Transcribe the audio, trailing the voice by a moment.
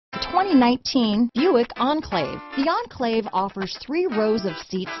2019 Buick Enclave. The Enclave offers 3 rows of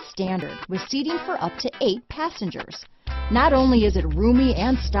seats standard, with seating for up to 8 passengers. Not only is it roomy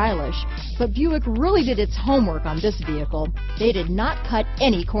and stylish, but Buick really did its homework on this vehicle. They did not cut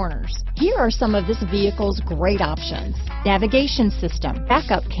any corners. Here are some of this vehicle's great options: navigation system,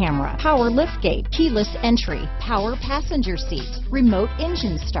 backup camera, power liftgate, keyless entry, power passenger seat, remote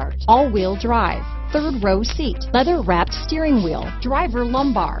engine start, all-wheel drive, 3rd row seat, leather-wrapped steering wheel, driver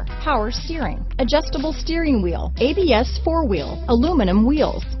lumbar, power steering, adjustable steering wheel, ABS 4-wheel, aluminum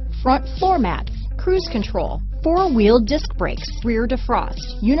wheels, front floor mats, cruise control, 4-wheel disc brakes, rear defrost,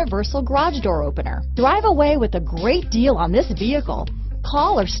 universal garage door opener. Drive away with a great deal on this vehicle.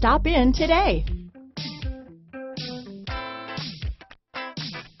 Call or stop in today.